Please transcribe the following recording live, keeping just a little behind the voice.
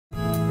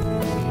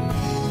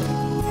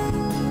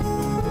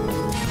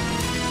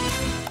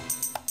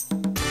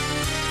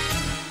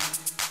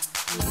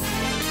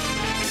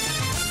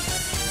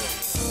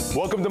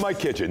Welcome to my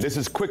kitchen. This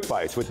is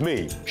QuickBytes with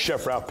me,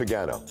 Chef Ralph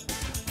Pagano.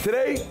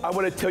 Today, I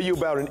want to tell you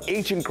about an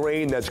ancient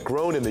grain that's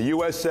grown in the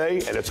USA,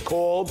 and it's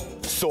called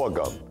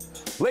sorghum.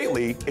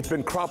 Lately, it's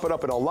been cropping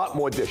up in a lot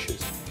more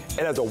dishes.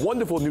 It has a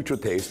wonderful neutral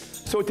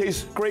taste, so it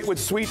tastes great with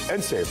sweet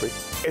and savory.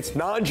 It's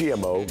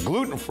non-GMO,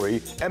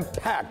 gluten-free, and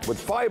packed with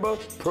fiber,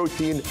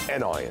 protein,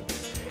 and iron.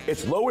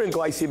 It's lower in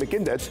glycemic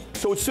index,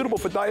 so it's suitable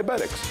for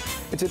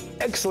diabetics. It's an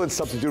excellent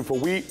substitute for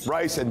wheat,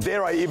 rice, and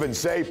dare I even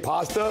say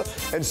pasta,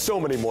 and so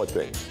many more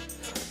things.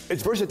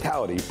 Its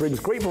versatility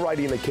brings great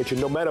variety in the kitchen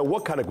no matter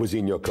what kind of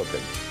cuisine you're cooking.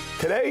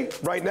 Today,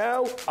 right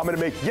now, I'm gonna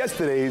make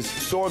yesterday's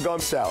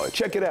sorghum salad.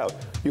 Check it out.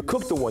 You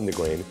cook the wonder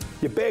grain,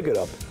 you bag it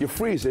up, you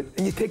freeze it,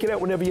 and you take it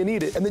out whenever you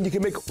need it. And then you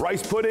can make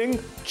rice pudding,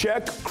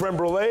 check, creme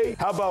brulee.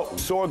 How about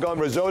sorghum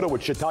risotto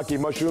with shiitake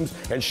mushrooms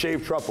and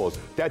shaved truffles?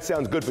 That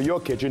sounds good for your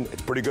kitchen.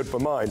 It's pretty good for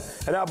mine.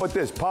 And how about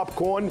this?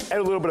 Popcorn, add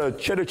a little bit of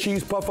cheddar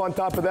cheese puff on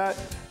top of that,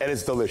 and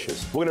it's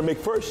delicious. We're gonna make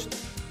first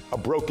a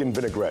broken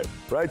vinaigrette,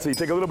 right? So you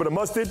take a little bit of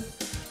mustard,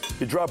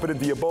 you drop it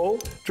into your bowl,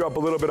 drop a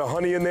little bit of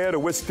honey in there to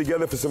whisk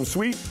together for some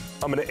sweet.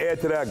 I'm gonna add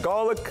to that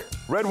garlic,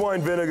 red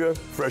wine vinegar,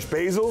 fresh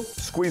basil,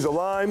 squeeze a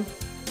lime,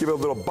 give it a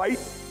little bite,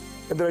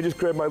 and then I just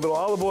grab my little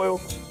olive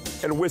oil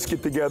and whisk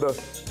it together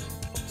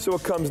so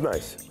it comes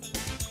nice.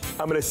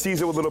 I'm gonna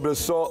season with a little bit of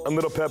salt and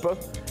little pepper,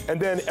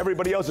 and then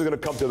everybody else is gonna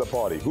come to the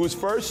party. Who's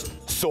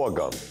first?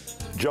 Sorghum.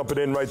 Jumping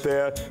in right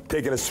there,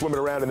 taking a swimming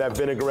around in that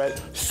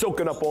vinaigrette,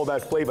 soaking up all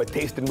that flavor,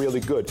 tasting really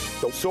good.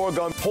 The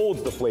sorghum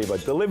holds the flavor,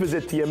 delivers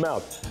it to your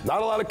mouth.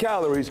 Not a lot of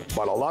calories,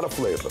 but a lot of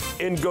flavor.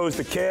 In goes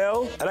the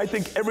kale, and I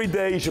think every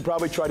day you should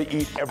probably try to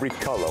eat every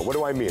color. What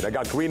do I mean? I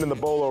got green in the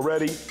bowl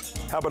already.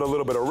 How about a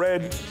little bit of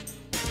red?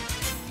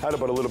 How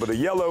about a little bit of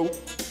yellow?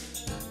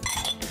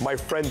 My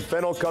friend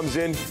fennel comes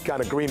in, he's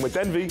kind of green with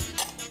envy.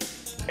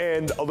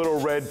 And a little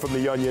red from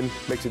the onion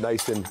makes it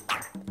nice and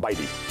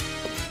bitey.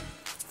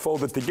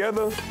 Fold it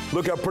together.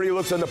 Look how pretty it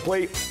looks on the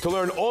plate. To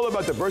learn all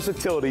about the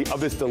versatility of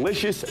this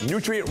delicious,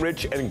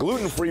 nutrient-rich, and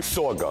gluten-free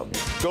sorghum,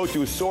 go to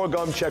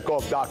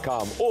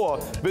sorghumcheckoff.com or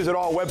visit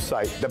our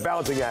website,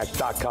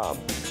 thebalancingAct.com.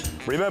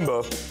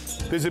 Remember,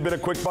 this has been a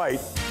quick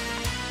bite,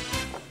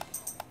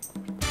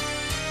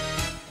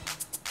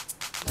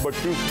 but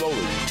chew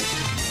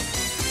slowly.